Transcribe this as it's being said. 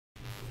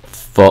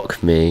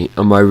Fuck me,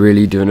 am I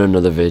really doing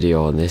another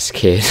video on this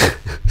kid?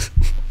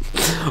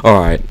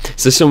 Alright,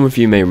 so some of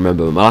you may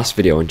remember my last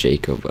video on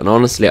Jacob, and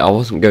honestly I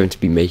wasn't going to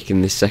be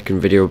making this second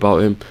video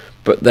about him,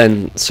 but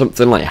then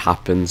something like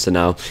happened, so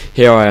now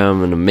here I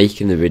am and I'm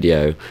making the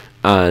video.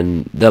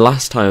 And the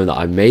last time that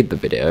I made the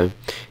video,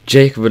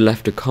 Jacob had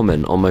left a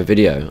comment on my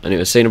video, and it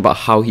was saying about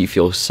how he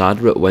feels sad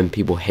when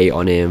people hate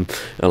on him,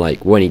 and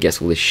like when he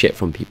gets all this shit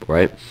from people,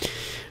 right?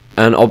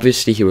 And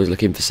obviously he was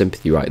looking for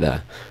sympathy right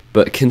there,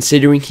 but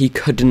considering he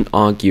couldn't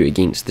argue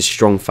against the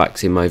strong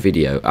facts in my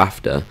video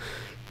after,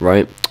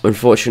 right,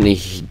 unfortunately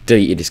he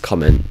deleted his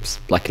comments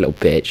like a little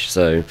bitch,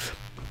 so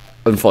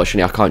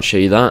unfortunately I can't show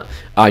you that.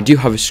 I do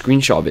have a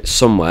screenshot of it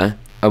somewhere,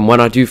 and when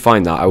I do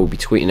find that, I will be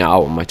tweeting it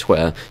out on my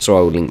Twitter, so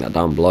I will link that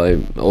down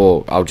below,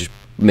 or I'll just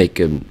make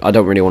I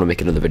don't really want to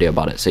make another video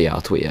about it, so yeah,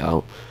 I'll tweet it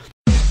out.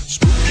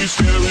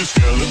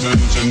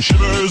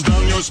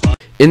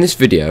 In this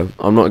video,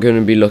 I'm not going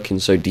to be looking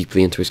so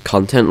deeply into his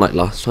content like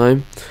last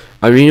time.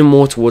 I'm leaning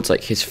more towards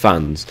like his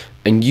fans,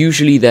 and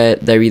usually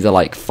they're either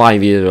like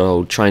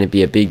 5-year-old trying to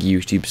be a big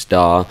YouTube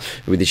star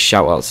with his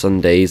shout out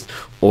Sundays,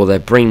 or they're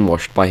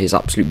brainwashed by his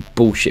absolute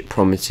bullshit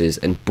promises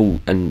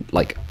and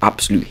like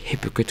absolute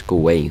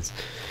hypocritical ways.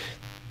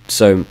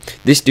 So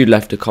this dude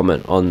left a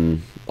comment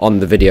on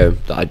the video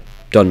that I'd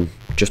done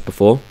just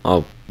before.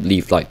 I'll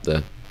leave like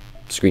the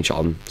screenshot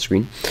on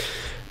screen,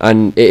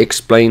 and it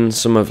explains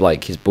some of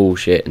like his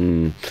bullshit,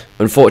 and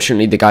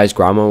unfortunately the guy's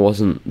grammar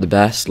wasn't the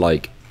best,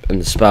 like, and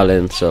the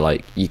spelling, so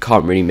like you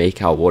can't really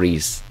make out what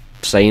he's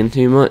saying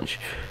too much,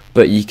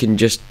 but you can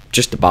just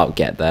about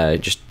get there,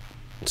 just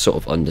sort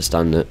of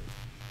understand it.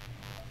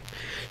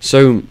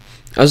 So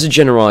as a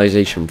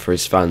generalization for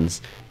his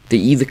fans, they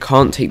either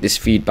can't take this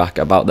feedback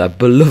about their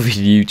beloved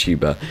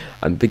YouTuber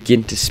and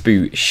begin to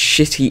spew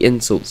shitty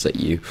insults at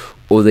you,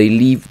 or they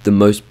leave the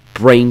most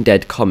brain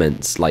dead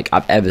comments like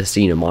I've ever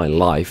seen in my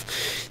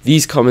life.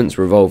 These comments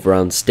revolve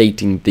around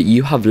stating that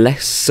you have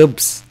less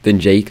subs than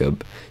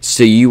Jacob,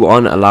 so you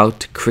aren't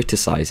allowed to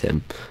criticize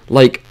him.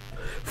 Like,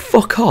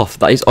 fuck off.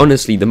 That is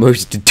honestly the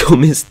most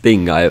dumbest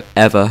thing I have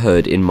ever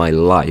heard in my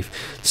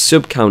life.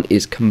 Sub count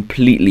is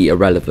completely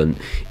irrelevant.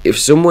 If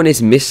someone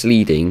is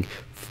misleading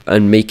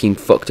and making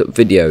fucked up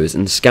videos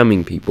and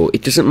scamming people,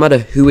 it doesn't matter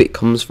who it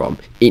comes from,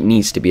 it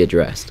needs to be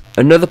addressed.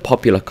 Another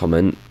popular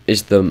comment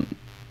is the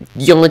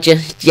 "you're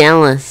just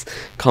jealous"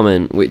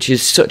 comment, which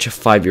is such a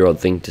 5-year-old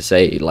thing to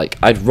say. Like,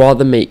 I'd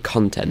rather make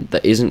content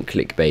that isn't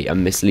clickbait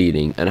and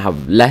misleading and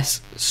have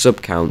less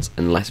sub counts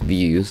and less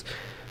views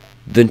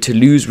than to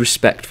lose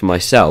respect for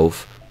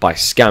myself by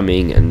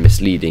scamming and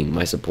misleading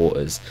my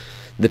supporters.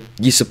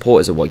 Your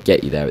supporters are what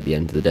get you there at the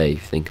end of the day,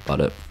 if you think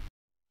about it.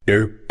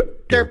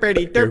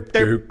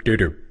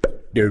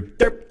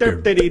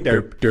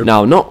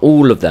 Now, not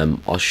all of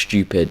them are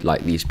stupid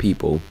like these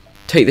people.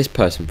 Take this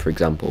person for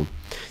example.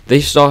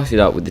 They started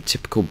out with the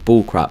typical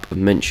bullcrap of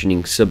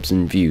mentioning subs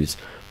and views,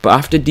 but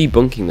after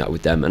debunking that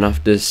with them and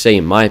after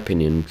saying my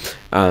opinion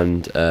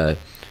and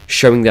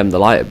showing them the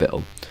light a bit,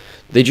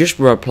 they just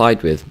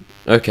replied with,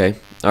 "Okay,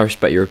 I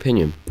respect your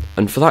opinion."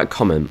 And for that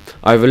comment,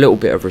 I have a little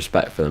bit of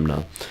respect for them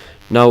now.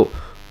 Now,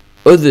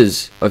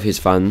 others of his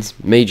fans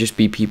may just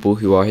be people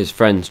who are his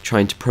friends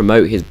trying to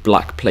promote his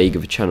black plague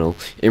of a channel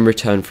in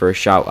return for a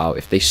shout out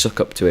if they suck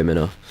up to him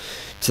enough.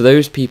 To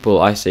those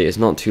people, I say it's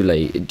not too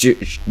late.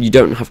 You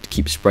don't have to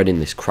keep spreading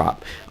this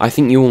crap. I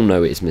think you all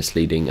know it is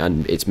misleading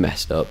and it's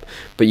messed up,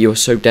 but you are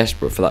so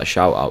desperate for that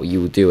shout out, you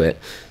will do it.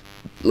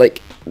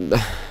 Like,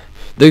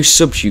 those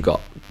subs you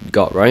got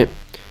right?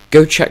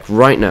 Go check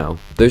right now.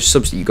 Those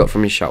subs that you got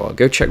from his shout out,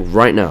 go check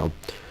right now.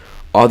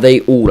 Are they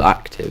all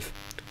active?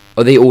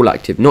 Are they all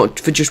active? Not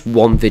for just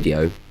one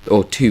video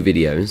or 2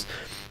 videos.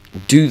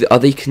 Are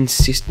they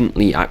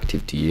consistently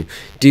active to you?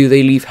 Do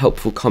they leave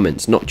helpful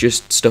comments? Not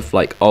just stuff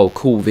like, oh,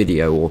 cool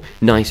video or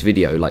nice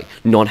video, like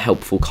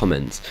non-helpful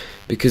comments.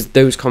 Because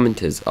those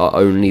commenters are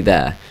only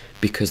there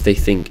because they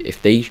think if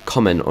they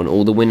comment on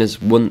all the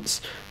winners once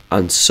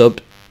and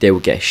sub, they will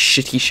get a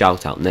shitty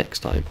shout out next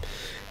time.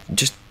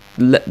 Just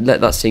let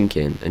that sink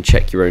in and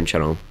check your own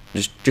channel.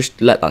 Just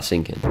let that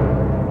sink in.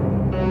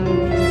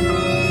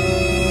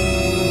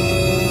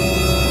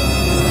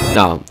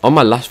 Now, on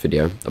my last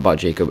video about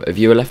Jacob, a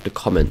viewer left a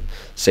comment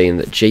saying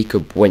that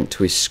Jacob went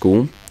to his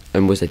school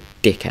and was a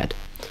dickhead.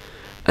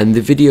 And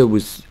the video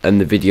was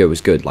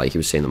good, like he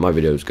was saying that my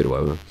video was good or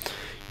whatever.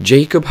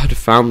 Jacob had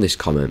found this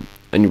comment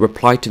and he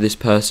replied to this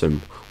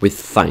person with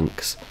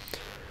thanks.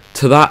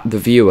 To that, the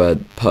viewer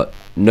put,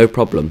 "No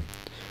problem."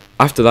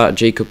 After that,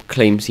 Jacob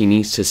claims he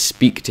needs to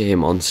speak to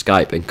him on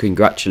Skype and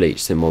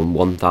congratulates him on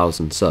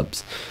 1,000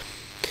 subs.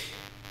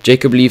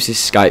 Jacob leaves his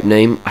Skype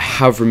name. I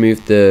have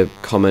removed the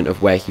comment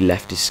of where he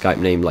left his Skype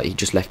name, like he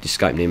just left his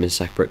Skype name in a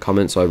separate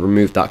comment, so I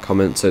removed that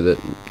comment so that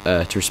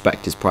to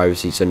respect his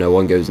privacy, so no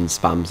one goes and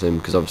spams him,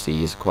 because obviously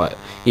he's got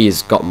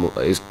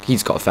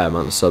a fair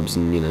amount of subs,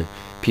 and you know,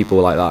 people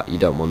like that, you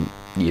don't want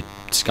your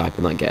Skype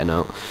and that getting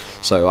out.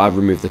 So I've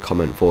removed the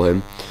comment for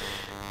him,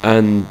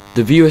 and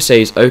the viewer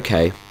says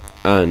okay,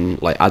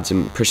 and like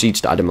proceeds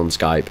to add him on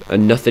Skype,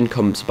 and nothing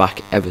comes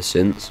back ever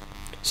since.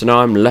 So now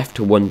I'm left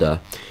to wonder,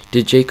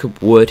 did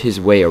Jacob word his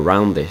way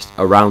around it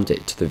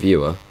to the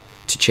viewer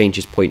to change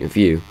his point of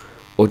view,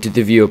 or did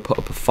the viewer put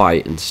up a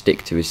fight and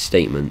stick to his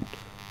statement?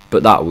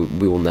 But that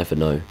we will never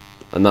know,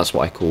 and that's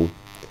what I call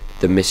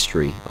the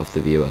mystery of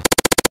the viewer.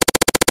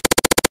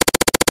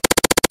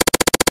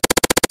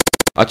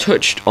 I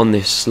touched on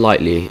this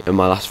slightly in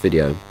my last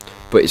video,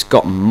 but it's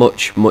got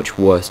much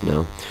worse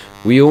now.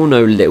 We all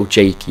know little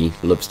Jakey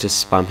loves to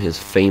spam his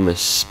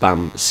famous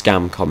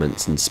scam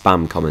comments and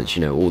spam comments,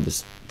 you know, all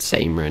the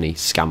same really,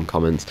 scam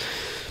comments,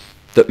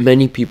 that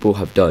many people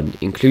have done,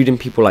 including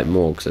people like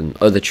Morgs and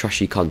other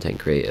trashy content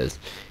creators.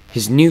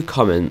 His new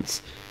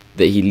comments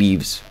that he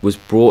leaves was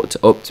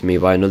brought up to me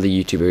by another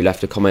YouTuber who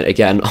left a comment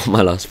again on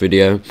my last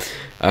video,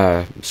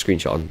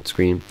 screenshot on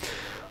screen,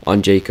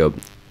 on Jacob.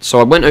 So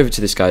I went over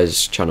to this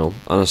guy's channel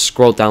and I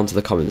scrolled down to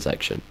the comment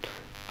section,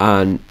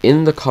 and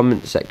in the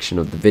comment section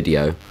of the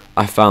video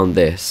I found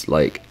this,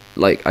 like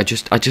I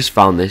just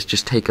found this.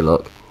 Just take a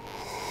look.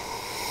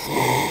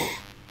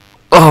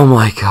 Oh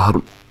my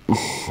god,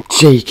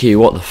 Jakey,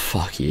 what the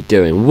fuck are you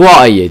doing? What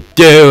are you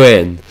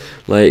doing?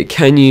 Like,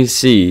 can you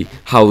see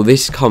how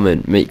this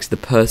comment makes the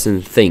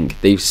person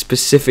think they've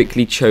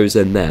specifically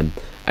chosen them,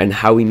 and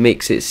how he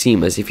makes it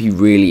seem as if he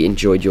really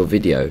enjoyed your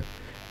video?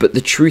 But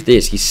the truth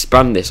is, he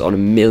spammed this on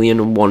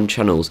 1,000,001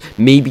 channels,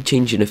 maybe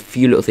changing a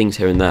few little things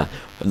here and there,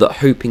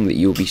 hoping that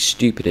you'll be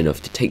stupid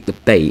enough to take the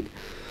bait.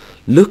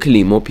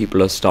 Luckily, more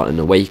people are starting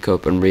to wake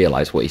up and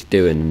realise what he's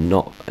doing,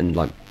 and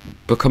like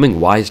becoming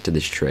wise to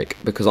this trick,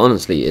 because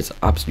honestly, it's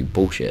absolute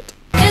bullshit.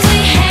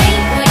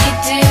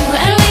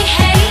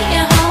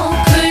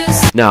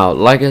 Now,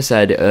 like I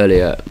said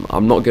earlier,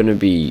 I'm not going to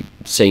be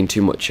saying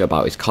too much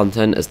about his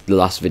content, as the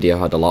last video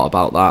had a lot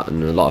about that,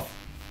 and a lot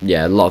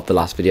of the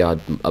last video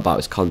had about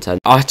his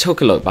content. I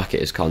took a look back at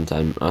his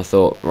content, and I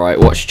thought, right,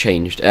 what's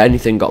changed?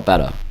 Anything got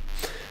better?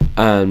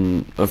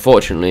 And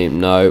unfortunately,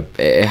 no,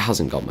 it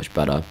hasn't got much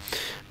better.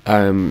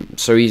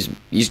 So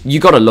you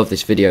gotta love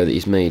this video that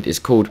he's made. It's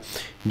called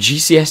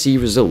GCSE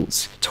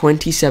Results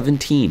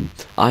 2017.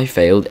 I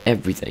failed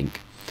everything.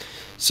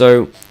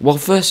 So, well,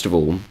 first of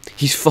all,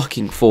 he's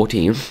fucking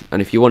 14,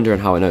 and if you're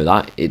wondering how I know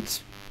that,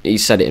 he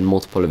said it in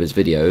multiple of his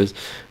videos,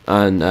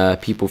 and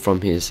people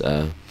from his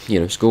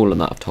school and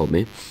that have told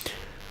me.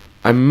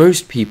 And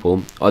most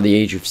people are the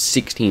age of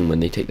 16 when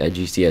they take their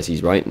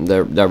GCSEs, right?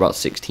 They're about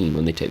 16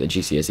 when they take their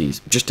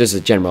GCSEs, just as a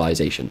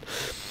generalization.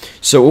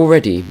 So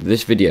already,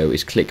 this video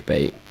is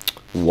clickbait.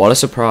 What a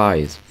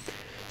surprise.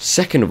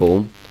 Second of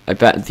all, I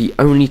bet the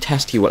only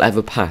test he will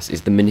ever pass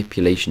is the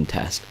manipulation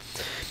test.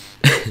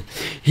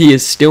 He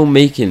is still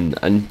making,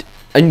 and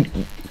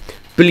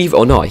believe it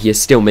or not, he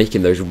is still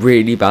making those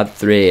really bad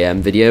 3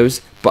 AM videos,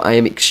 but I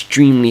am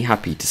extremely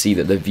happy to see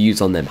that the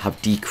views on them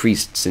have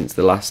decreased since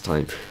the last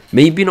time.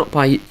 Maybe not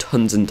by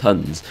tons and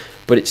tons,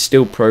 but it's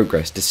still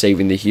progress to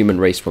saving the human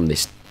race from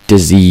this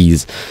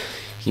disease.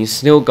 He's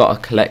still got a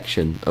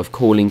collection of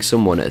calling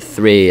someone at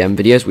 3 AM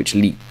videos, which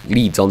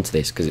leads onto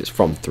this because it's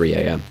from 3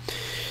 AM.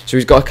 So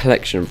he's got a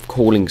collection of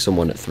calling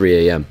someone at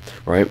 3 AM,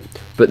 right?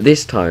 But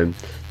this time,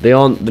 they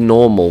aren't the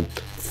normal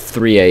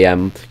 3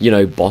 AM,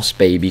 boss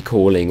baby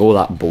calling, all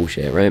that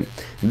bullshit, right?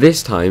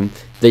 This time,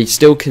 they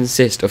still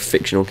consist of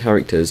fictional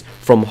characters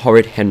from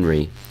Horrid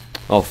Henry.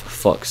 Oh, for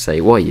fuck's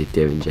sake, what are you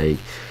doing, Jake?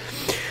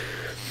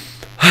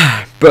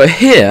 But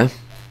here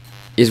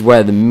is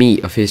where the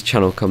meat of his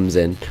channel comes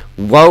in.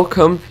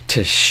 Welcome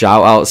to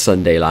Shout Out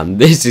Sundayland.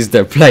 This is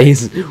the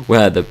place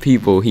where the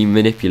people he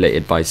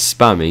manipulated by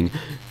spamming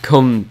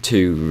come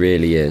to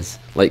really is.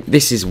 Like,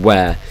 this is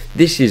where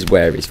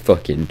his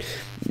fucking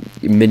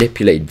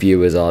manipulated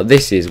viewers are.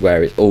 This is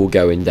where it's all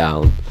going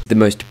down. The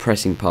most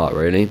depressing part,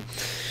 really.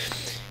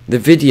 The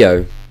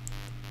video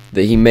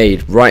that he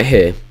made right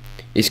here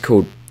is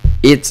called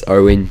It's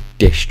Owen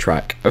Dish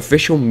Track,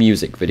 official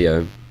music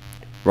video.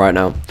 Right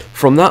now,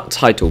 from that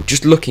title,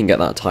 just looking at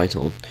that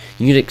title,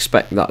 you'd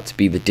expect that to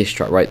be the diss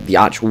track, right? The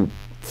actual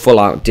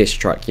full-out diss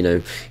track,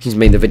 He's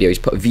made the video, he's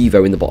put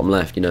Vivo in the bottom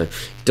left, He's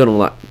done all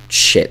that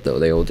shit that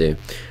they all do,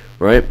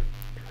 right?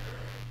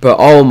 But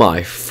oh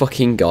my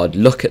fucking god,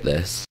 look at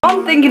this.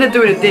 I'm thinking of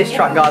doing a diss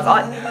track, guys.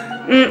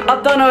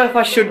 I don't know if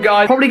I should,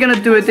 guys. Probably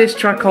gonna do a diss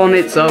track on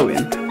Itz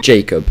Owen.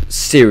 Jacob,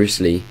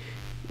 seriously,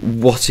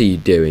 what are you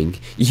doing?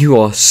 You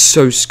are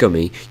so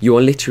scummy. You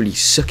are literally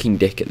sucking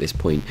dick at this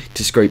point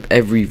to scrape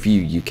every view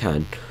you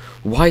can.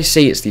 Why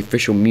say it's the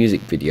official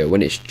music video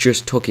when it's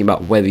just talking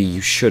about whether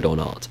you should or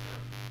not?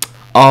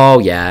 Oh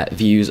yeah,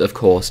 views, of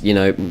course.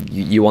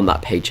 You want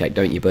that paycheck,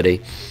 don't you,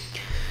 buddy?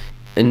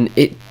 And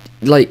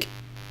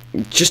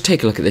just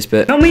take a look at this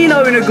bit. Now, me and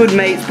Owen are good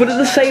mates, but at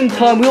the same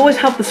time, we always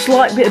have the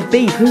slight bit of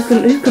beef. Who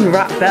can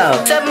rap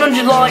better?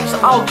 700 likes,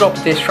 I'll drop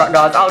a diss track,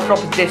 guys. I'll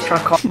drop a diss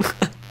track on.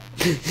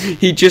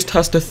 He just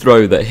has to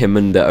throw that him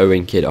and the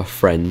Owen kid are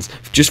friends,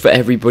 just for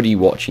everybody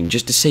watching,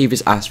 just to save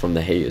his ass from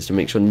the haters, to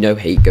make sure no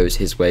hate goes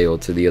his way or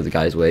to the other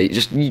guy's way.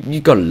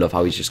 You gotta love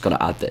how he's just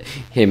gotta add that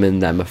him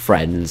and them are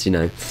friends,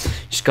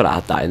 Just gotta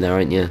add that in there,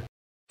 ain't you?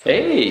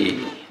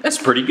 Hey, that's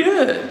pretty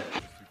good.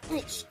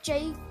 Itz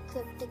Jacob.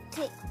 Jacob, the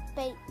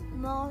clickbait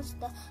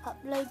master,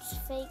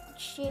 uploads fake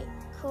shit,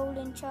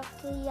 calling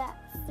Chucky at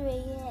 3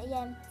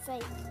 AM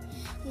fake.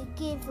 Your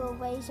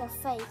giveaways are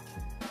fake.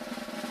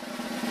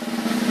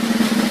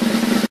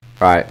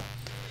 Right.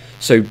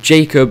 So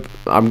Jacob,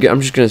 I'm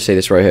just going to say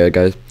this right here,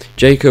 guys.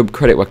 Jacob,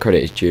 credit where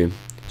credit is due.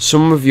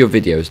 Some of your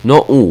videos,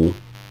 not all,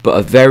 but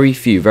a very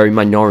few, very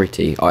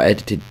minority, are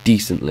edited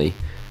decently.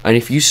 And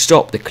if you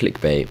stop the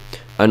clickbait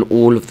and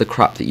all of the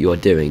crap that you are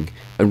doing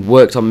and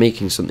worked on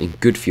making something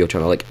good for your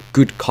channel, like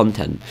good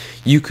content,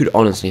 you could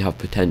honestly have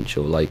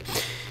potential. Like,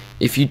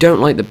 if you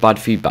don't like the bad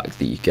feedback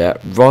that you get,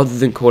 rather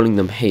than calling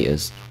them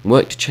haters,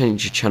 work to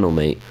change your channel,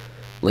 mate.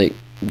 Like,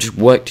 just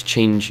work to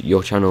change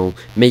your channel,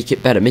 make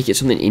it better, make it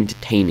something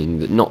entertaining,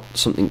 that not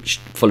something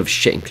full of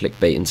shit and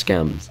clickbait and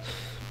scams.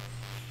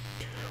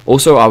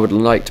 Also, I would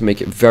like to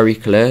make it very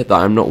clear that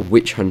I'm not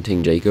witch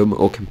hunting Jacob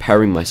or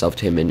comparing myself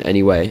to him in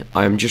any way.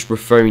 I am just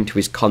referring to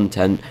his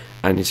content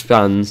and his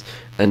fans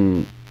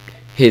and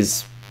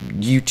his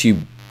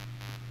YouTube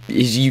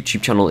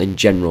channel in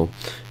general.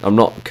 I'm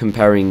not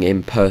comparing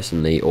him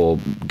personally or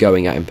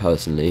going at him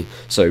personally,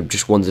 so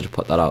just wanted to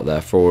put that out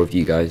there for all of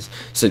you guys,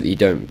 so that you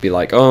don't be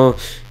like, oh,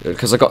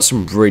 because I got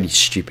some really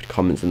stupid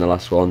comments in the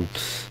last one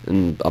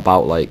and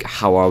about like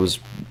how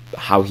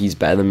he's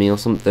better than me or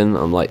something.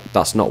 I'm like,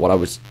 that's not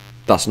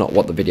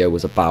what the video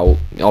was about.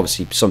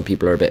 Obviously some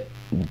people are a bit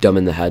dumb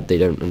in the head, they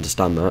don't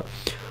understand that.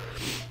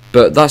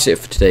 But that's it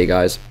for today,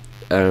 guys.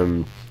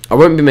 I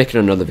won't be making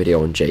another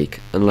video on Jake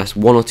unless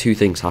one or two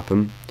things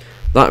happen.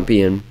 That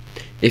being,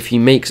 if he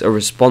makes a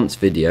response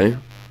video,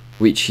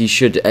 which he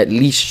should at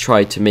least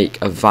try to make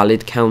a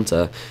valid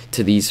counter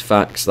to these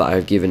facts that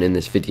I've given in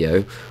this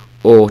video,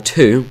 or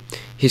two,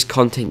 his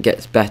content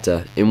gets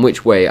better, in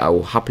which way I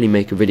will happily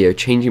make a video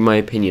changing my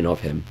opinion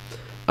of him,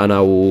 and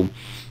I will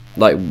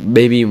like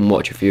maybe even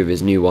watch a few of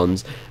his new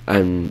ones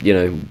and, you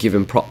know, give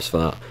him props for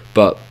that.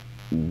 But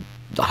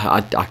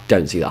I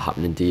don't see that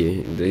happening to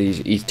you.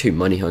 He's too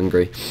money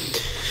hungry.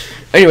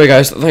 Anyway,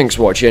 guys, thanks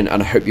for watching,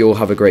 and I hope you all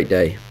have a great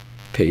day.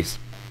 Peace.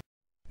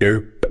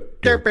 Itz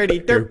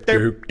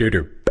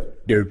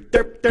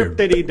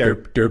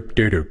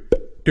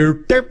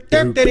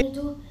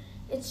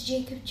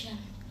Jacob channel.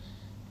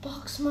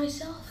 Box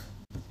myself.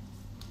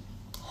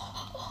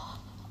 Oh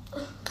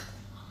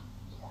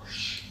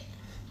shit.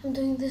 I'm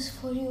doing this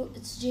for you,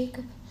 Itz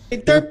Jacob.